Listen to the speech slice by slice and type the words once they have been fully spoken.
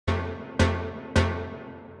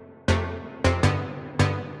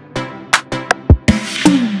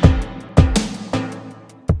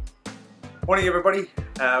Morning everybody,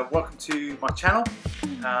 welcome to my channel.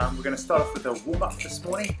 We're going to start off with a warm-up this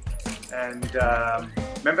morning, and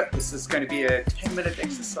remember, this is going to be a 10-minute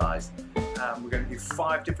exercise. We're going to do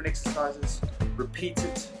 5 different exercises,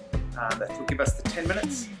 repeated, that will give us the 10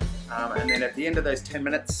 minutes, and then at the end of those 10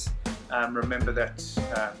 minutes, remember that you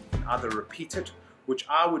can either repeat it, which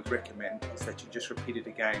I would recommend is that you just repeat it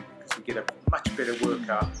again, because we get a much better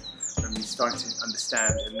workout when we start to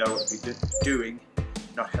understand and know what we're doing,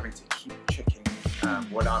 not having to keep checking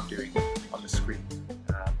what I'm doing on the screen.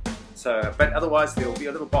 But otherwise there will be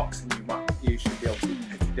a little box, and you should be able to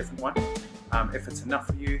pick a different one. If it's enough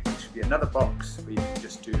for you, there should be another box where you can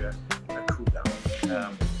just do a cool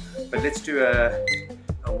down. But let's do a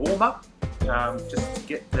warm-up, just to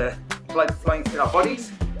get the blood flowing through our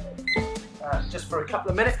bodies, just for a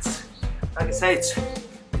couple of minutes. Like I say, it's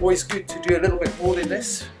always good to do a little bit more than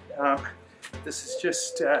this. This is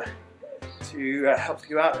just to help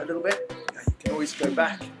you out a little bit. You can always go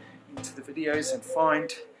back into the videos and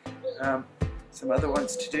find some other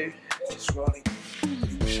ones to do. Just rolling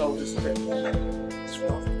the shoulders a bit more. Just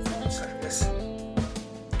rolling forwards like this.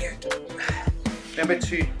 Good. Remember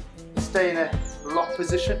to stay in a lock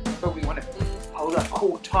position, but we want to hold our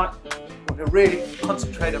core tight. We want to really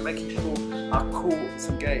concentrate on making sure our core is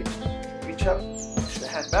engaged. Reach up, push the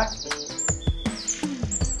hand back.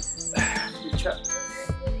 Reach up,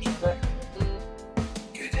 push it back.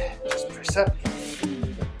 Good. Just press up.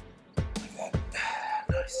 Like that.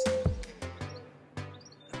 Nice.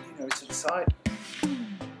 Lean over to the side.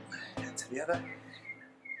 And to the other.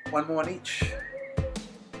 One more on each.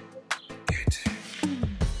 Good.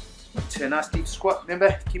 To a nice deep squat.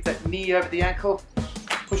 Remember, keep that knee over the ankle.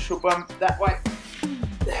 Push your bum that way.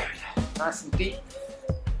 There we go. Nice and deep.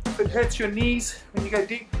 If it hurts your knees when you go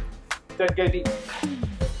deep, don't go deep.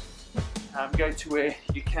 Go to where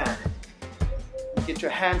you can. Get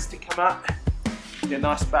your hands to come up. Get a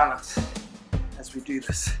nice balance as we do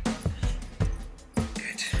this.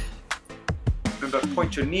 Good. Remember,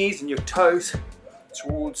 point your knees and your toes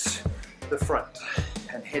towards the front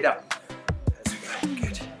and head up as we go.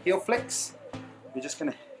 Good. Heel flex. We're just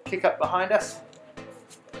going to kick up behind us.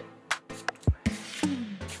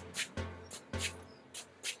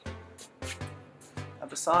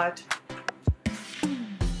 Other side.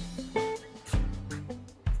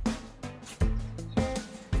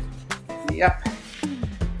 Knee up.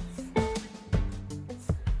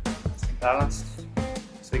 Nice and balanced.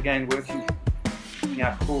 So again, working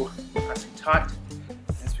our core nice and tight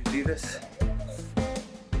as we do this.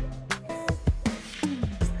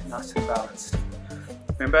 Nice and balanced.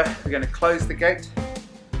 Remember, we're going to close the gate.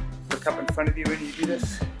 Look up in front of you when you do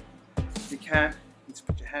this. If you can, just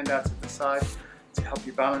put your hand out to the side to help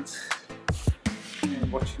you balance.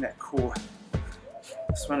 And watching that core.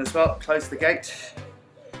 This one as well, close the gate.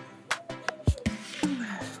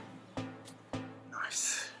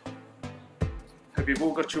 Nice. Hope you've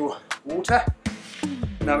all got your water.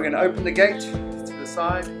 Now we're going to open the gate to the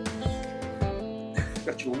side.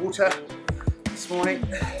 Got your water this morning.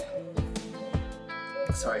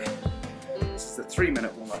 Sorry, this is a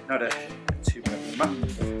 3-minute warm-up, not a 2-minute warm-up.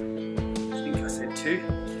 I think I said 2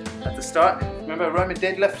 at the start. Remember, Roman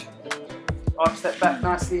deadlift. Arch that back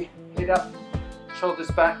nicely, head up,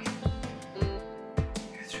 shoulders back.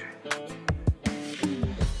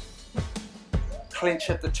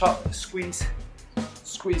 Clench at the top, squeeze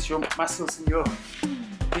your muscles in your,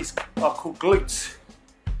 these are called glutes.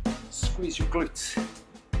 Squeeze your glutes.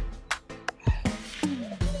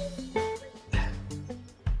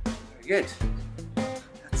 Very good.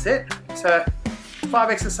 That's it. So 5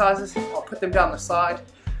 exercises. I'll put them down the side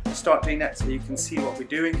and start doing that so you can see what we're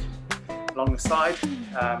doing along the side,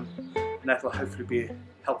 and that will hopefully be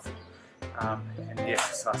helpful in the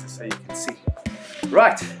exercises so you can see.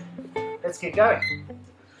 Right, let's get going.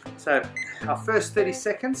 So our first 30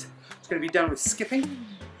 seconds is going to be done with skipping.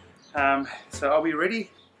 So are we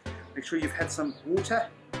ready? Make sure you've had some water,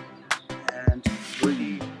 and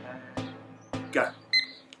ready, and go.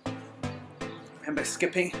 Remember,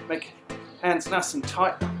 skipping, make hands nice and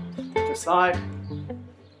tight to the side.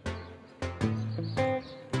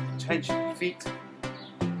 Change your feet.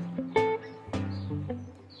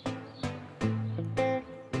 I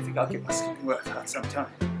think I'll get my skipping workout sometime.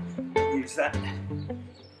 Use that.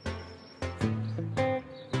 To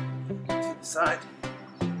the side.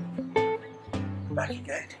 Back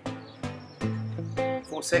again.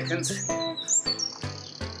 4 seconds.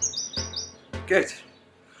 Good.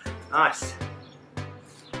 Nice.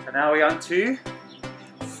 So now we're on to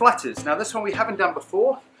flutters. Now this one we haven't done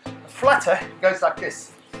before. A flutter goes like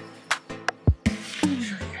this. Show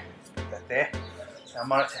you. Let's put that there. So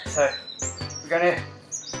we're going to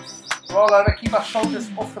roll over, keep our shoulders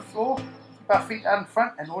off the floor, keep our feet out in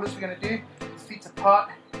front, and all we're going to do is feet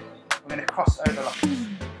apart, we're going to cross over like this.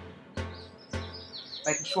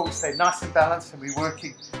 Making sure we stay nice and balanced and we're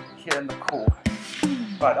working here in the core.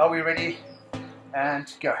 Right, are we ready?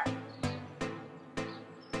 And go.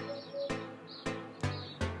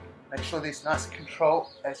 Make sure there's nice control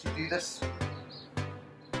as you do this.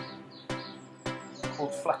 It's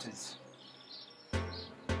called flutters.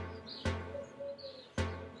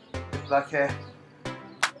 It's like a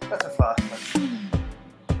butterfly.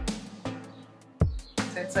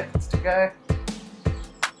 10 seconds to go.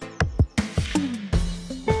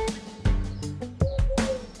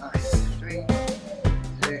 Nice. 3,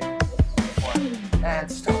 2, 1,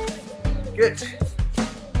 and stop. Good.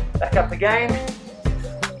 Back up again.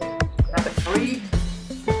 Number 3,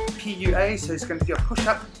 PUA. So it's going to be a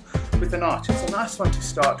push-up with an arch. It's a nice one to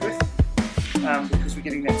start with because we're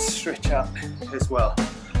getting that stretch out as well.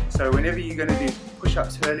 So whenever you're going to do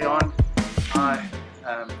push-ups early on, I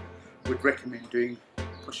would recommend doing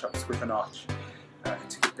push-ups with an arch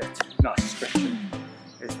to get that nice stretching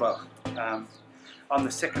as well. On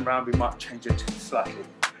the second round we might change it slightly.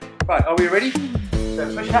 Right, are we ready?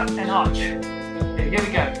 So push-up and arch. Okay, here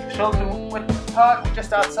we go. Shoulder width apart,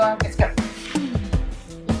 just outside. Let's go.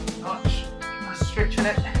 Arch, nice stretch in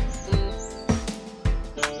it.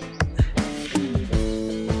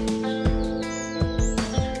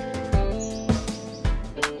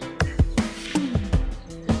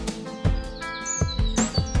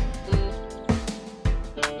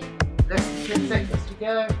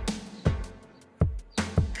 Go.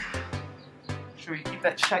 Sure you keep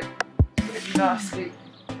that shape really nicely.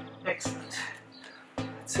 Excellent.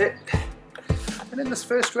 That's it. And in this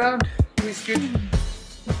first round, always good.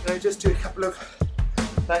 Just do a couple of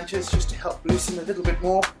lunges just to help loosen a little bit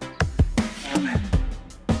more.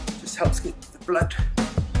 Just helps get the blood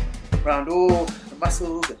around all the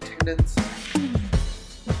muscles and tendons.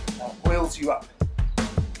 Oils you up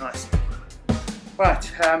nicely. Right.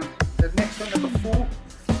 The next one, number 4,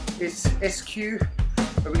 is SQ, where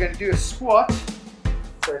we're going to do a squat.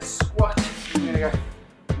 So squat, we're going to go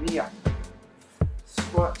knee up.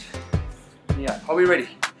 Squat, knee up. Are we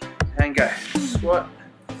ready? And go. Squat,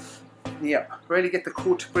 knee up. Really get the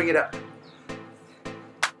core to bring it up.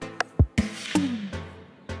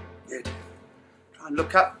 Good. Try and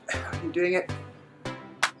look up when you're doing it.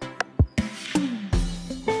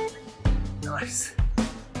 Nice.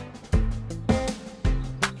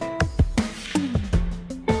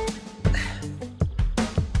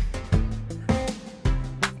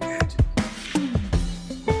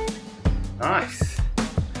 Nice.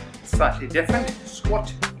 Slightly different.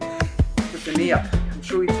 Squat with the knee up. I'm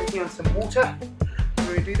sure you're taking on some water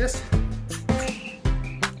when we do this.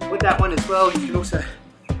 With that one as well, you can also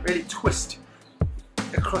really twist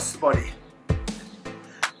across the body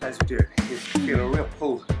as we do it. You feel a real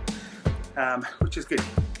pull, which is good.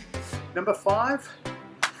 Number 5,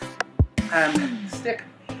 step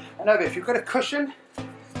and over. If you've got a cushion,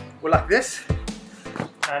 or like this,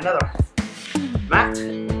 another mat.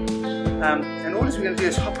 And all we're going to do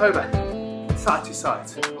is hop over side to side.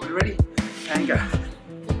 So are we ready? And go.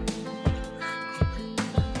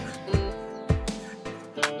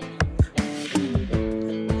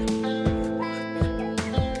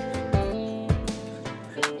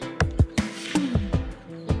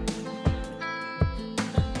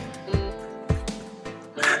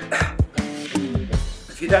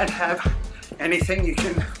 If you don't have anything, you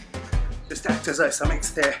can just act as though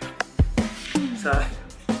something's there. So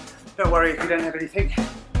don't worry if you don't have anything.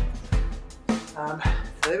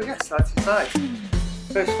 There we go, side to side.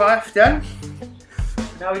 First 5 done.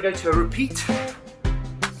 Now we go to a repeat.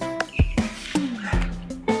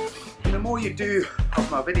 And the more you do of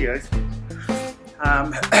my videos,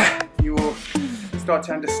 you will start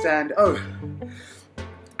to understand,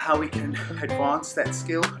 how we can advance that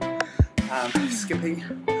skill. Skipping,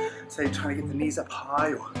 say trying to get the knees up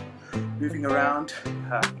high or moving around,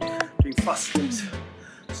 doing fast skips,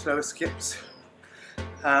 slower skips,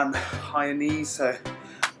 higher knees, so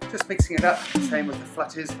just mixing it up. Same with the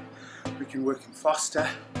flutters, we can work in faster,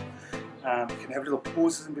 we can have little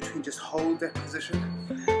pauses in between, just hold that position.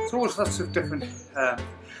 So all sorts of different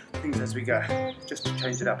things as we go, just to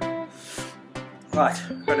change it up. Right,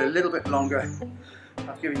 got a little bit longer.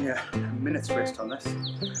 I've given you a minute's rest on this.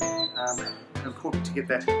 Important to get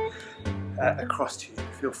that across to you.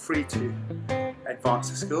 Feel free to advance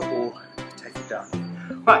the skill or take it down.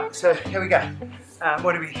 Right, so here we go.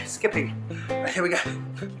 What are we skipping? Here we go.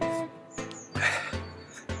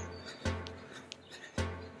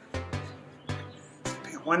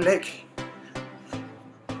 Skipping on one leg.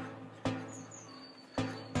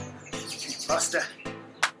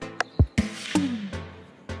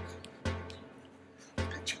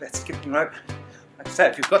 skipping rope. Like I say,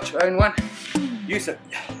 if you've got your own one, use it.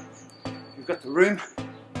 If you've got the room,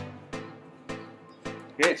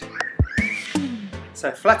 good.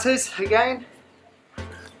 So flutters again.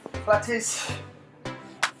 Flutters.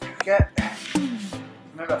 Here we go.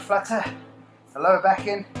 Remember, flutter the lower back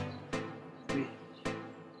in. We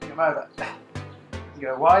come over. You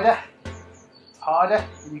go wider. It's harder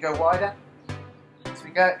when you go wider. As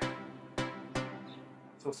we go.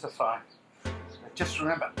 It's also fine. But just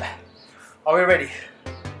remember. Are we ready?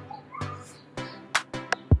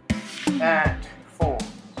 And 4,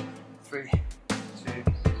 3, 2,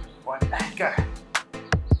 1, and go.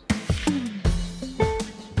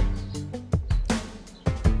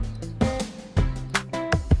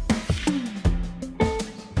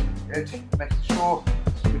 Good. Making sure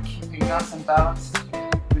we're keeping nice and balanced.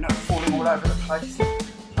 We're not falling all over the place.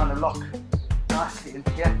 Trying to lock nicely in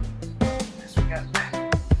here. As we go.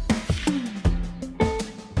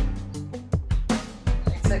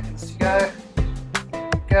 8 seconds to go.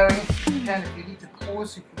 Keep going. If you can, if you need to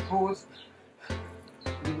pause, you can pause. You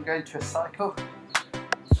can go into a cycle.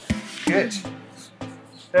 Good.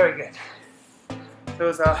 Very good.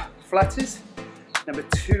 Those are flutters. Number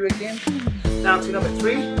 2 again. Now to number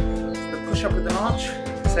 3. The push up with an arch.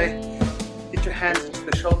 So get your hands into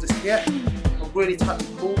the shoulders here. Really tightly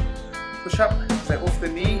pull. Push up. So off the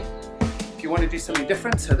knee. If you want to do something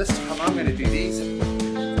different. So this time I'm going to do these.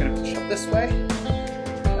 I'm going to push up this way.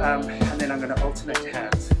 And then I'm going to alternate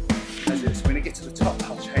hands. As is. When I get to the top,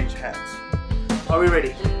 I'll change hands. Are we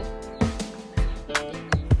ready?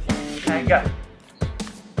 And go.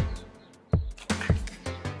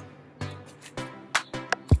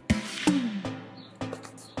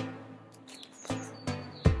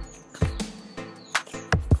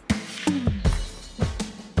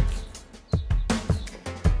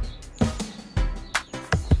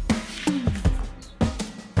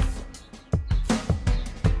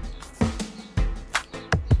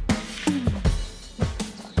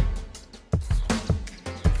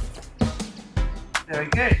 Very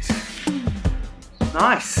good.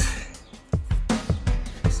 Nice.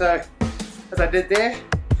 So, as I did there,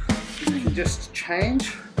 we can just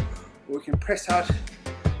change, or we can press out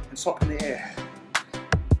and swap in the air.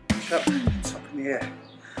 Push up and swap in the air.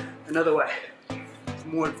 Another way. It's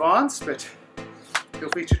more advanced, but feel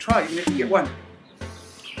free to try, even if you get one.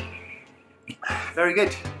 Very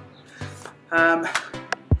good.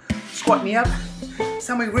 Squat knee up.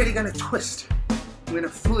 So we're really going to twist. We're going to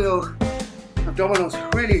feel abdominals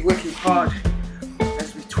really working hard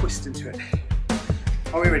as we twist into it.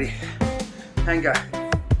 Are we ready? And go.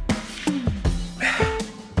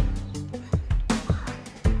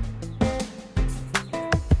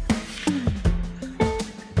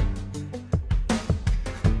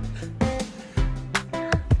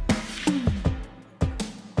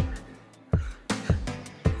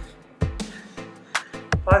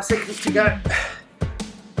 Five seconds to go.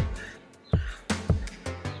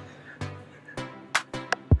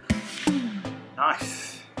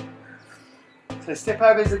 Nice. So step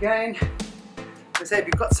overs again. Let's say if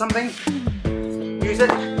you've got something, use it.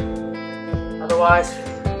 Otherwise,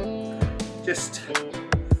 just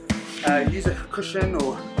use a cushion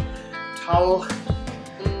or towel,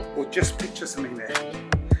 or just picture something there.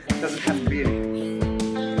 It doesn't have to be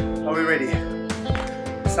anything. Are we ready?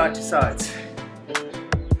 Side to sides.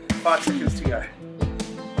 5 seconds to go.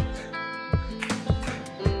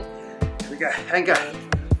 Here we go, and go.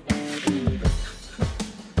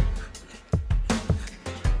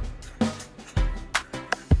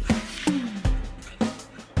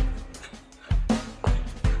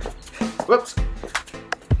 Whoops.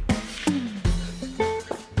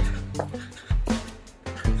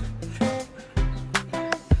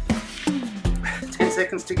 10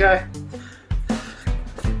 seconds to go.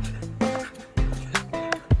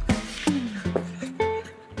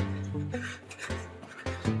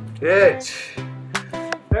 Good.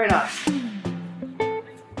 Very nice. I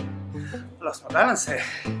lost my balance there.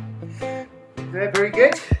 Yeah, very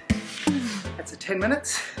good. That's a 10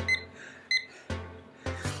 minutes.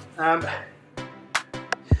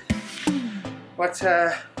 What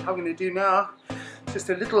I'm going to do now, just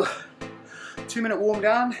a little 2-minute warm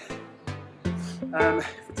down,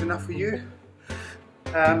 if it's enough for you,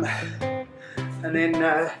 and then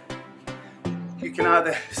you can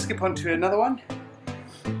either skip on to another one,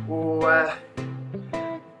 or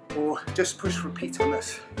just push repeat on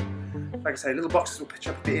this. Like I say, little boxes will pitch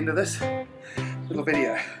up at the end of this little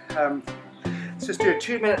video. Let's just do a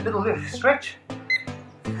 2-minute little stretch,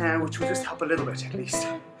 which will just help a little bit at least.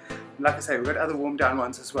 And like I say, we've got other warm down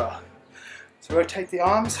ones as well. So rotate the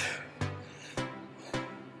arms,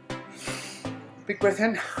 Big breath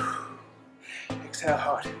in. Exhale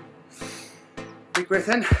hard. Big breath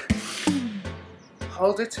in.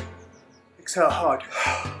 Hold it. Exhale hard.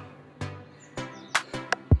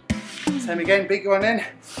 Same again, big one in.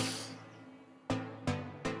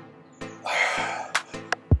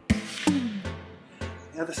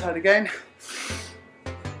 The other side again.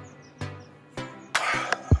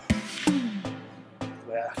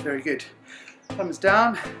 Yeah, very good. Thumbs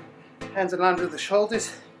down, hands aligned with the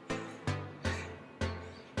shoulders.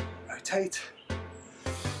 Rotate.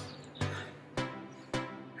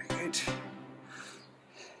 Very good.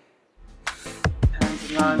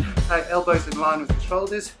 Hands in line, elbows in line with the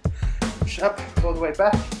shoulders. Push up all the way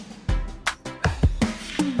back.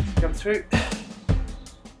 Come through.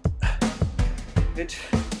 Good.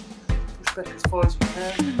 Push back as far as you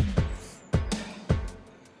can.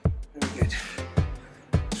 Very good.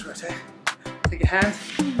 Just rotate. Take your hand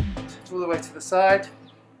all the way to the side.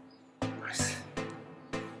 Nice.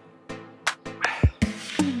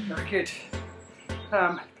 Very good.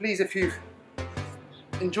 Please, if you've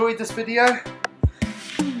enjoyed this video,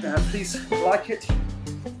 please like it.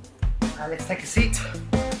 Let's take a seat.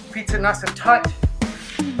 Feet are nice and tight.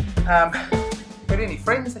 Got any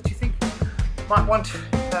friends that you think might want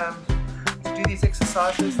to do these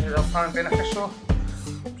exercises that they'll find beneficial?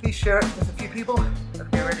 Please share it with a few people. That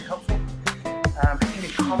would be really helpful. Any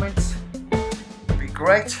comments would be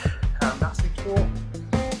great. Nice and tall.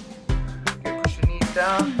 Good, push your knees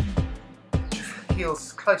down. Get your heels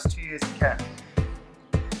as close to you as you can.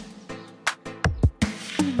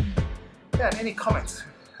 Yeah, and any comments.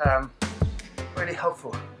 Really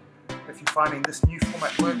helpful if you're finding this new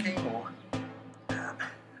format working, or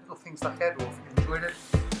little things like that, or if you enjoyed it.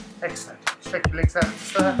 Excellent. Shake your legs out at the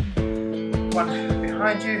start. One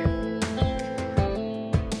behind you.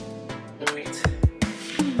 Great.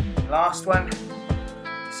 Last one.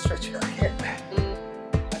 Stretch it out here.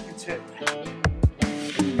 Back into it.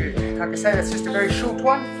 Good. Like I say, that's just a very short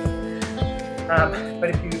one. But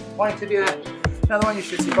if you want to do another one, you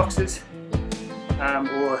should see boxes.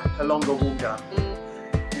 Or a longer walk down.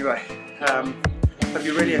 Anyway, hope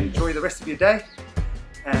you really enjoy the rest of your day,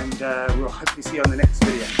 and we'll hopefully see you on the next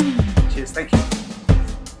video. Cheers, thank you.